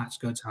 Something like that's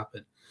going to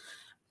happen.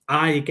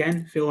 I,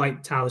 again, feel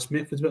like Tyler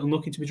Smith was a bit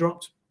unlucky to be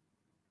dropped.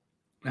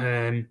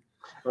 The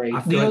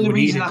only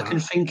reason I can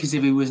think is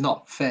if he was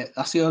not fit.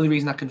 That's the only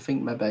reason I can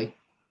think, maybe.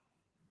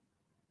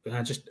 But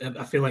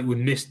I feel like we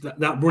missed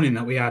that running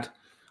that we had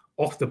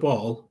off the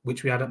ball,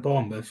 which we had at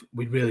Bournemouth.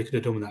 We really could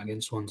have done that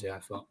against Swansea, I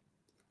thought.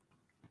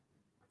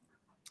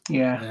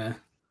 Yeah.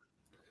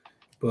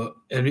 But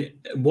I mean,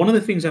 one of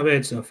the things I've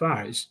heard so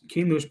far is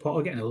Keane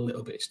Lewis-Potter getting a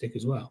little bit of stick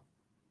as well.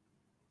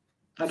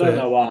 I don't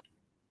know why.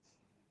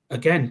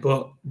 Again,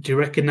 but do you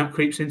reckon that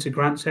creeps into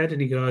Grant's head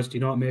and he goes, do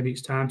you know what, maybe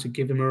it's time to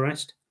give him a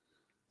rest?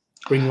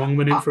 Bring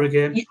Longman in for a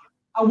game?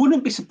 I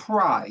wouldn't be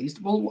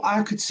surprised. Well,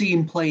 I could see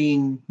him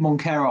playing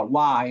Moncur out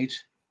wide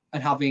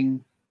and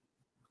having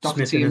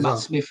Doherty and Matt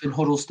Smith and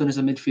Huddleston as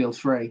a midfield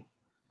three.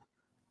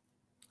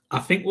 I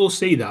think we'll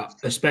see that,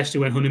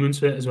 especially when Honeyman's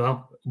fit as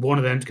well. One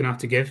of them's going to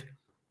have to give,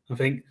 I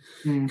think.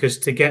 Because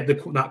to get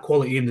that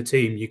quality in the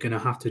team, you're going to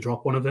have to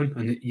drop one of them.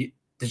 And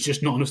there's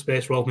just not enough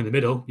space for all of them in the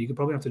middle. You could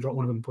probably have to drop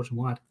one of them and push them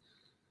wide.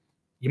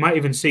 You might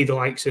even see the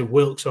likes of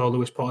Wilkes or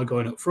Lewis-Potter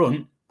going up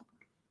front.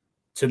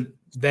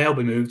 They'll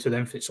be moved to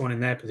then fit someone in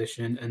their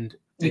position. And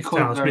if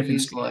Tyler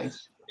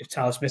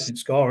Smith isn't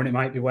scoring, it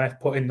might be worth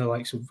putting the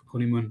likes of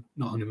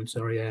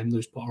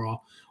Lewis-Potter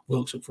or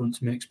Wilkes up front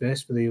to make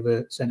space for the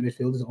other centre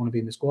midfielders that want to be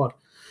in the squad.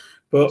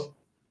 But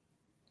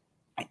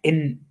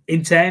in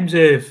terms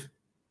of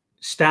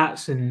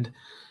stats, and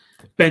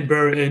Ben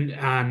Brereton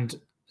and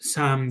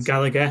Sam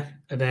Gallagher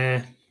are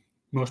their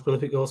most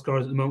prolific goal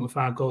scorers at the moment with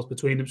 5 goals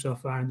between them so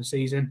far in the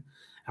season.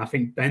 I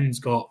think Ben's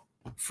got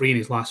 3 in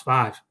his last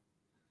 5.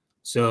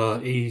 So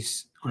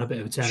he's on a bit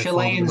of a turn of form.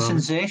 Chilean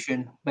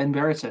sensation, Ben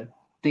Brereton.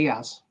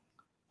 Diaz.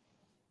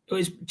 Oh,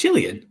 it's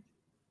Chilean?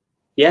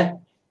 Yeah.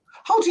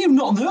 How do you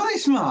not know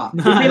this, Matt?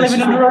 Is he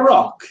living under a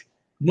rock?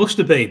 Must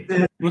have been.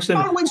 Too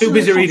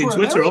busy reading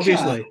Twitter,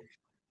 obviously.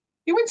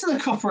 He went to the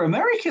Copa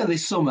America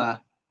this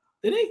summer.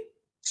 Did he?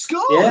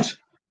 Scored. Yeah.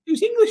 He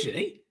was English, isn't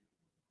he?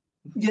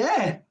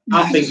 Yeah.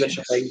 Half English,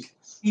 I think.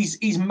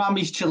 His mum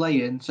is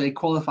Chilean, so he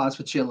qualifies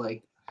for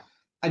Chile.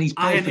 And he's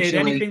played for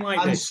Chile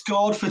and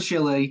scored for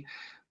Chile.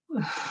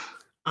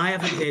 I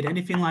haven't heard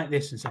anything like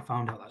this since I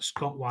found out that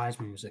Scott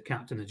Wiseman was the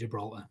captain of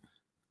Gibraltar.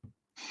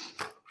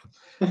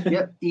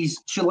 Yep,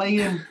 he's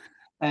Chilean.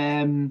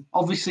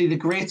 Obviously, the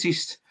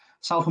greatest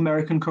South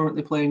American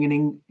currently playing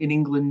in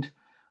England,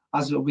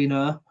 as we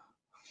know.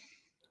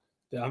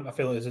 I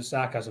feel like there's a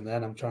sarcasm there,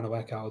 and I'm trying to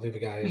work out who the other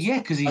guy is. Yeah,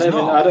 because he's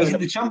not. He's in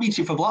the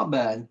Championship for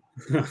Blackburn.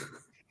 I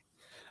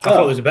thought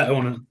there was a better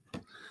one.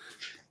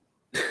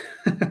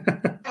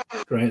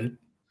 Great.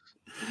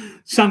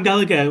 Sam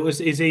Gallagher,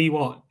 is he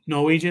what?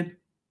 Norwegian?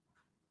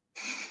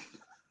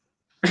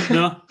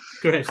 No?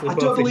 Great. I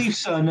don't believe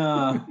so,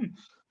 no.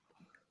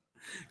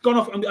 Gone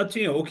off.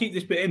 We'll keep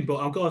this bit in, but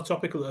I'll go off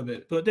topic a little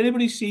bit. But did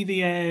anybody see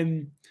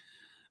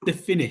the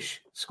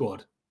Finnish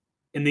squad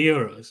in the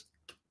Euros?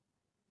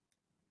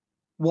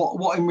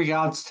 What in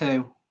regards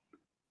to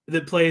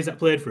the players that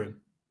played for him?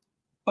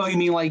 Oh, you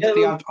mean like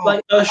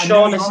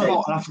O'Shaughnessy?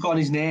 I've forgotten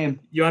his name.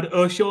 You had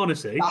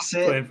O'Shaughnessy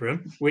playing it. for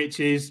him, which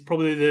is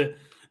probably the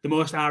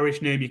most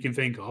Irish name you can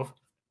think of.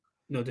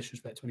 No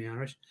disrespect to any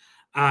Irish.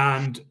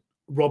 And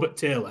Robert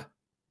Taylor.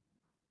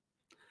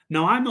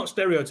 Now, I'm not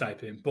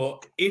stereotyping,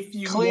 but if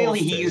you clearly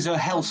he is a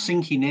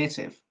Helsinki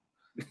native.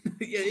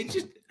 Yeah,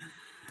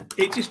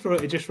 It just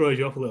throws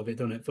you off a little bit,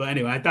 doesn't it? But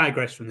anyway, I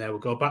digress from there. We'll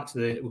go back to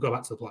the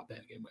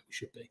Blackburn game where we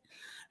should be.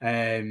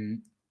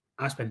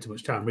 I spend too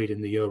much time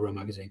reading the Euro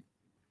magazine.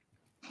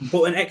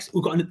 But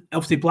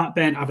obviously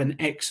Blackburn have an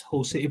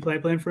ex-Hull City player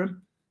playing for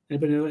him.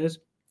 Anybody know who it is?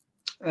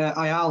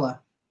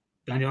 Ayala.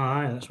 Daniel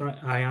Ayala, that's right,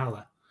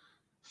 Ayala.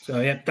 So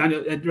yeah,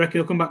 Daniel, do you reckon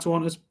he'll come back to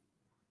want us?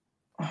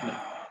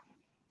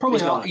 Probably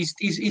not.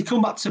 He's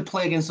come back to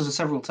play against us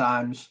several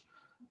times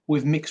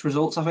with mixed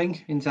results, I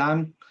think, in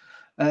time.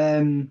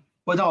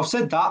 But no, I've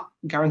said that,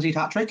 guaranteed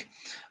hat-trick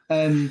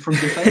from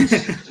defence.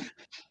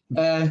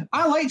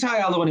 I liked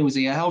Ayala when he was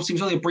here. Obviously, it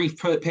was only a brief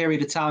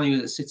period of time he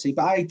was at City,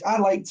 but I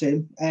liked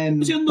him.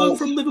 Was he on loan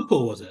from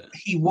Liverpool, was it?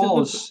 He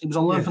was. He was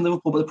on loan from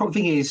Liverpool, but the problem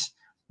thing is,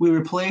 we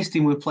replaced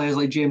him with players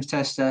like James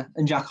Tester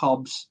and Jack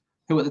Hobbs,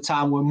 who at the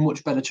time were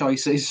much better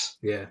choices.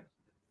 Yeah.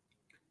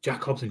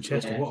 Jack Hobbs and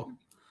Chester,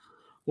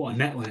 what a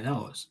network that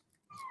was.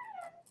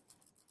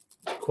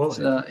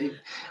 Quality. So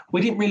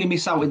we didn't really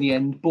miss out in the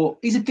end, but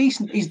he's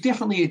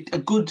definitely a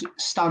good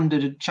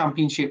standard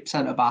championship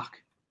centre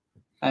back.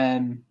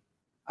 And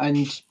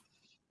I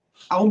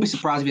won't be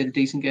surprised if he had a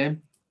decent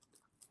game.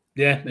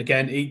 Yeah,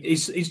 again,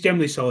 he's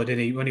generally solid, isn't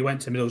he? When he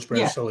went to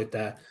Middlesbrough, solid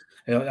there.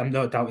 I'm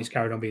no doubt he's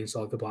carried on being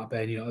solid for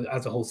Blackburn. You know,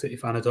 as a Hull City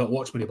fan, I don't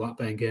watch many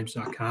Blackburn games,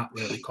 so I can't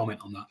really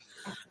comment on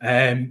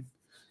that.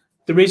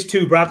 There is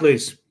two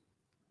Bradleys.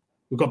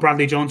 We've got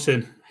Bradley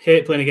Johnson.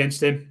 Hate playing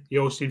against him. He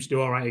always seems to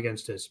do all right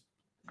against us.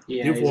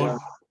 Yeah,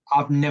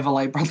 I've never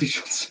liked Bradley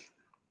Johnson.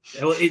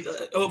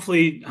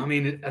 Hopefully, I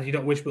mean, as you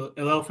don't wish, but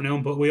he'll help for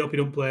him. But we hope he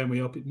don't play, and we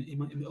hope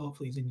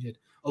hopefully he's injured.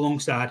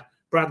 Alongside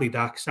Bradley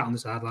Dack, sat on the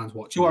sidelines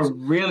watching. You are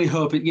really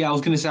hoping. Yeah, I was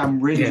going to say I'm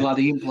really glad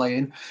he ain't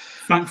playing.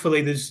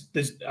 Thankfully, there's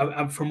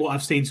from what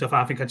I've seen so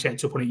far, I think I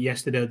checked up on it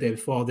yesterday or the day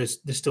before. There's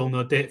still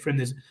no date for him.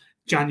 There's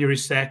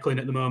January's circling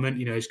at the moment.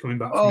 You know, he's coming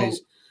back from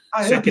his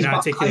second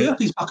articulate. I hope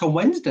he's back on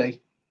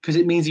Wednesday because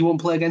it means he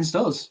won't play against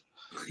us.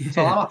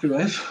 So I'm happy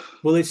with.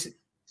 Well, he's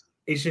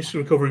just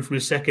recovering from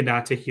his second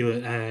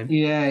articulate.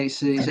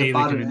 It's a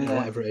bad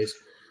whatever it is.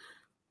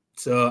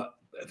 So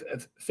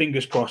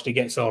fingers crossed he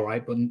gets all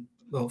right, but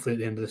hopefully at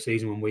the end of the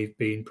season when we've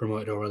been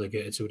promoted or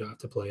relegated, so we don't have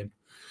to play him.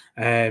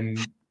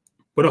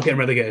 We're not getting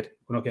relegated.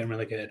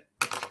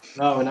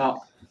 No, we're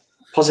not.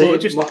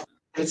 Positivity.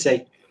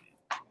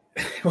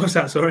 What's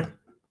that? Sorry.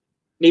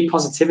 Need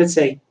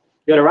positivity.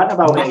 You got to rant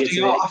about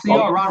negativity. After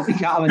your rant, we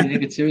can't have any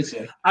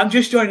negativity. I'm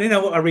just joining in.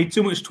 I read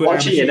too much Twitter.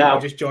 Watching you now.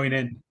 I'm just joining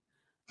in.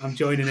 I'm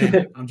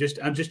I'm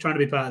just trying to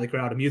be part of the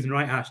crowd. I'm using the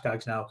right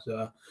hashtags now,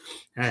 so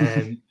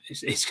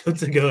it's good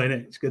to go,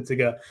 innit? It's good to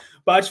go.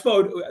 But I just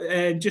thought,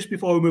 just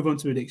before we move on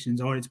to predictions,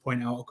 I wanted to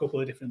point out a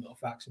couple of different little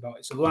facts about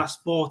it. So the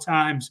last 4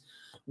 times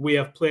we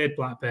have played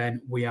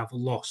Blackburn, we have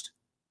lost.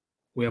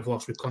 We've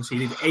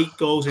conceded 8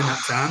 goals in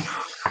that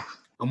time,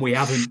 and we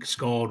haven't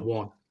scored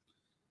 1.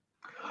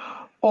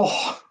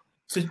 Oh,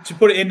 so to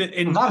put it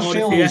in that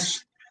order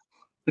feels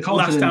the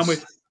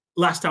confidence.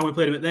 Last time we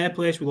played them at their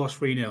place, we lost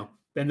 3-0.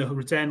 Then the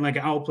return leg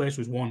at our place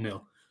was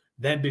 1-0.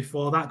 Then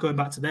before that, going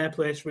back to their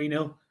place,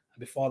 3-0. And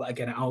before that,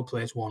 again at our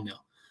place, 1-0. It's a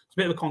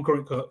bit of a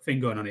concurrent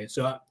thing going on here.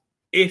 So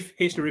if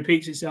history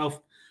repeats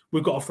itself,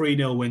 we've got a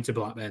 3-0 win to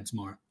Blackburn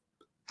tomorrow.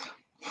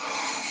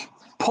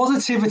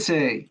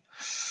 Positivity.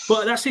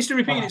 But that's history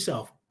repeating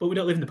itself. But we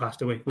don't live in the past,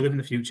 do we? We live in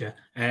the future.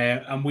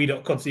 And we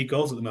don't concede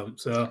goals at the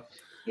moment. So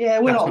yeah,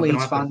 we're not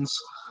Leeds fans.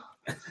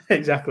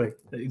 Exactly.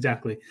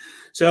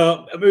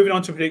 So moving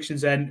on to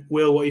predictions then.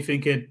 Will, what are you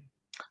thinking?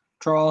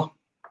 Draw.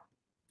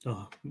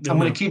 Oh, I'm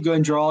going to keep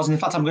going draws, and in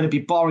fact, I'm going to be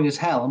boring as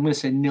hell. I'm going to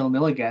say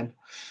 0-0 again.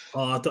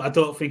 Oh, I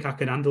don't think I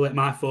can handle it.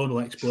 My phone will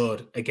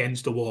explode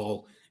against the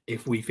wall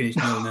if we finish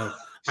 0-0.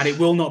 And it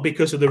will not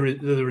because of the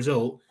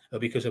result, or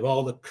because of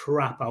all the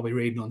crap I'll be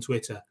reading on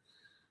Twitter.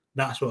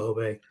 That's what it'll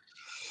be.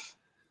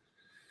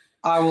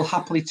 I will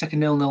happily take a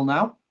 0-0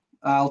 now.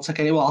 I'll take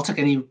any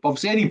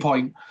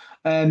point.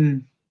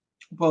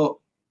 But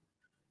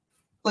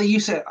like you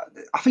said,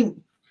 I think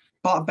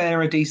Blackburn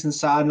are a decent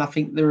side, and I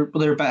think they're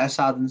a better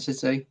side than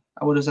City.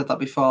 I would have said that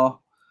before.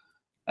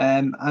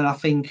 And I don't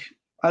think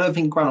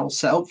Grant will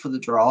set up for the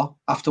draw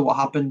after what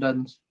happened,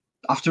 and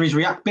after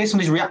based on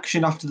his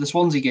reaction after the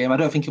Swansea game, I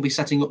don't think he'll be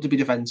setting up to be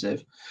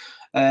defensive.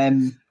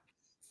 But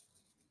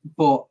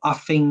I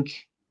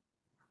think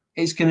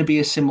it's going to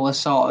be similar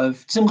to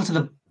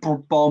the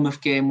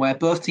Bournemouth game, where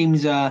both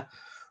teams are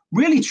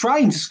really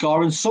trying to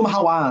score and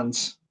somehow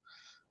aren't.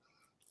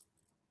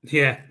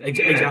 Yeah,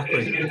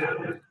 exactly.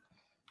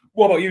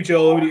 What about you,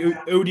 Joel?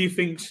 Who do you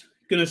think's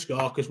going to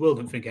score? Because Will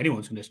don't think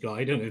anyone's going to score.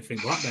 He don't even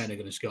think Blackburn are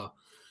going to score.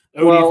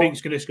 Who do you think's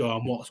going to score,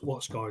 and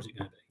what score is it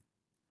going to be?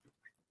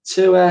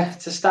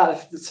 To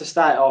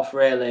start it off,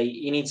 really,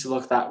 you need to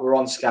look at that. We're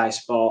on Sky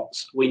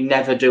Sports. We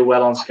never do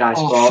well on Sky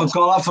Sports.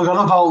 I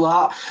forgot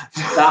about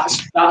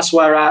that. That's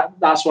where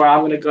I'm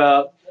going to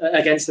go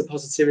against the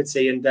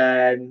positivity, and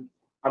I'm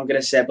going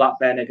to say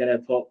Blackburn are going to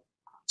put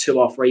 2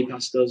 or 3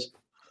 past us.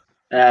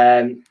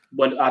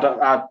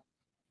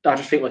 I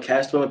just think we're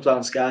cursed when we play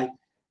on Sky.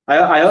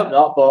 I hope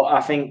not, but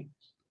I think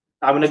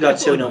I'm going to go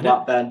 2-0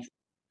 Blackburn.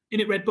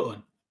 Isn't it Red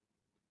Button?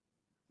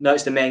 No,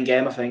 it's the main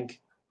game, I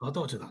think. Oh,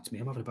 don't do that to me.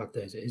 I'm having a bad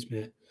day as it is,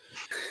 mate.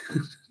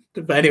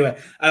 But anyway,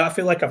 I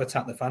feel like I've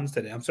attacked the fans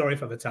today. I'm sorry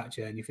if I've attacked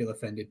you and you feel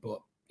offended, but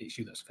it's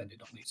you that's offended,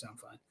 not me, so I'm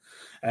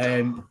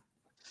fine.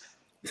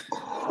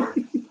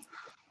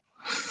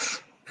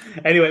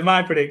 Anyway,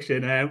 my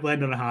prediction, we'll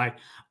end on a high.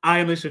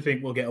 I honestly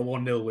think we'll get a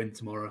 1-0 win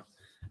tomorrow.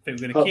 I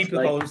think we're going to keep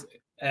the goals.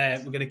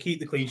 We're going to keep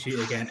the clean sheet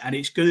again, and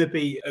it's going to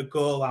be a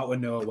goal out of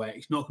nowhere.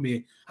 It's not going to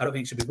be, I don't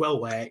think it should be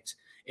well worked.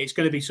 It's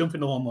going to be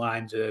something along the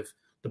lines of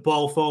the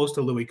ball falls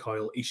to Louis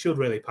Coyle. He should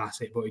really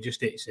pass it, but he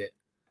just hits it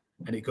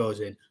and it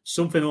goes in.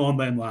 Something along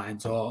them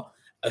lines, or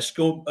a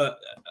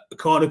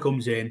corner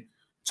comes in,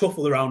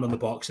 tuffle around on the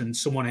box, and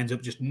someone ends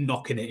up just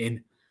knocking it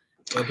in.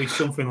 It'll be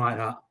something like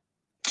that.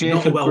 Jacob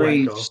not a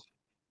well-worked goal.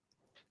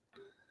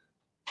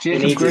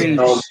 Jacob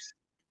Greaves.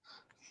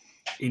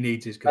 He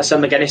needs his goal. That's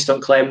so McGuinness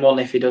don't claim one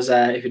if he does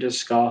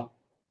score.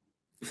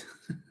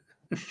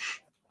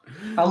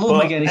 I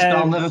love McGuinness, but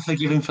I'll never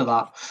forgive him for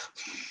that.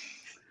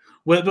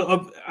 Well,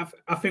 but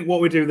I think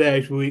what we do there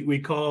is we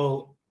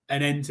call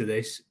an end to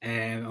this.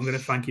 I'm going to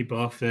thank you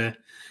both for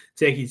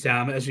taking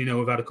time. As you know,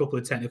 we've had a couple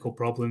of technical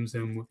problems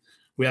and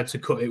we had to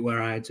cut it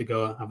where I had to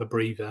go have a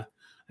breather.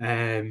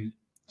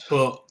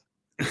 But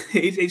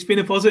it's been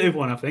a positive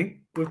one, I think.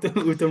 We've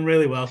done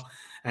really well.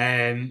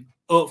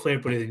 Hopefully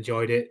everybody's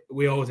enjoyed it.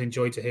 We always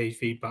enjoy to hear your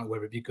feedback,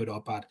 whether it be good or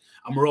bad.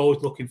 And we're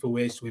always looking for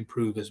ways to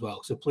improve as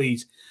well. So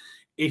please,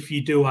 if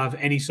you do have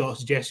any sort of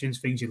suggestions,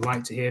 things you'd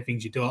like to hear,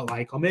 things you don't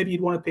like, or maybe you'd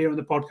want to appear on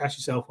the podcast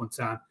yourself one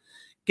time,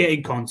 get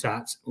in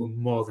contact. We're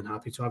more than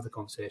happy to have the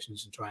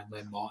conversations and try and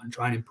learn more and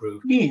try and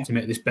improve to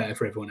make this better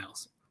for everyone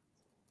else.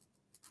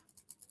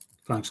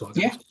 Thanks a lot,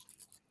 guys. Yeah.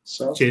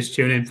 So, cheers for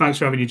tuning in. Thanks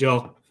for having you,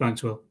 Joel.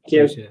 Thanks, Will.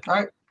 Thank you. All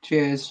right.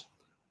 Cheers.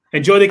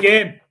 Enjoy the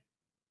game.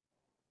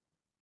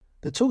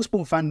 The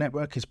TalkSport Fan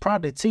Network is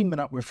proudly teaming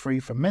up with Free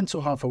for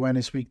Mental Health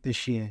Awareness Week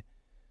this year.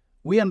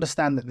 We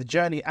understand that the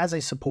journey as a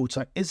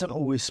supporter isn't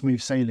always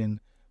smooth sailing,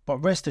 but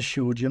rest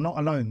assured you're not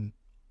alone.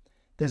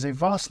 There's a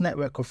vast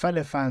network of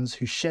fellow fans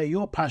who share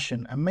your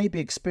passion and may be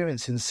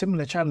experiencing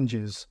similar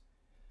challenges.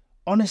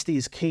 Honesty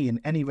is key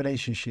in any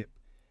relationship.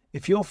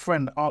 If your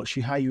friend asks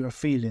you how you are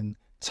feeling,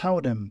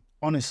 tell them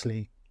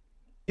honestly.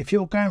 If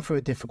you're going through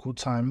a difficult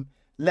time,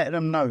 let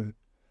them know.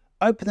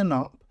 Opening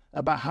up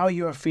about how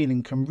you are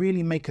feeling can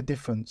really make a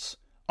difference.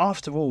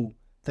 After all,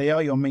 they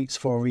are your mates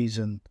for a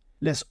reason.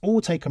 Let's all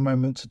take a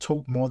moment to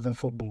talk more than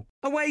football.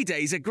 Away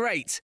days are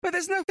great, but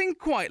there's nothing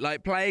quite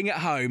like playing at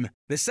home.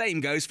 The same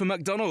goes for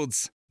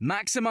McDonald's.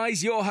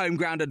 Maximise your home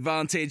ground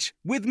advantage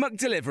with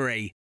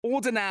McDelivery.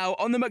 Order now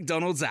on the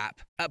McDonald's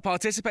app. At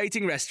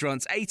participating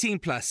restaurants, 18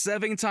 plus,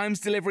 serving times,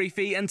 delivery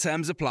fee and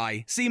terms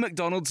apply. See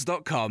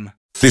mcdonalds.com.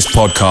 This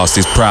podcast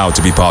is proud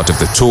to be part of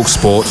the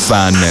TalkSport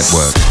Fan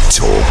Network.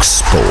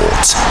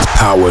 TalkSport.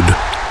 Powered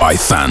by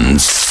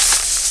fans.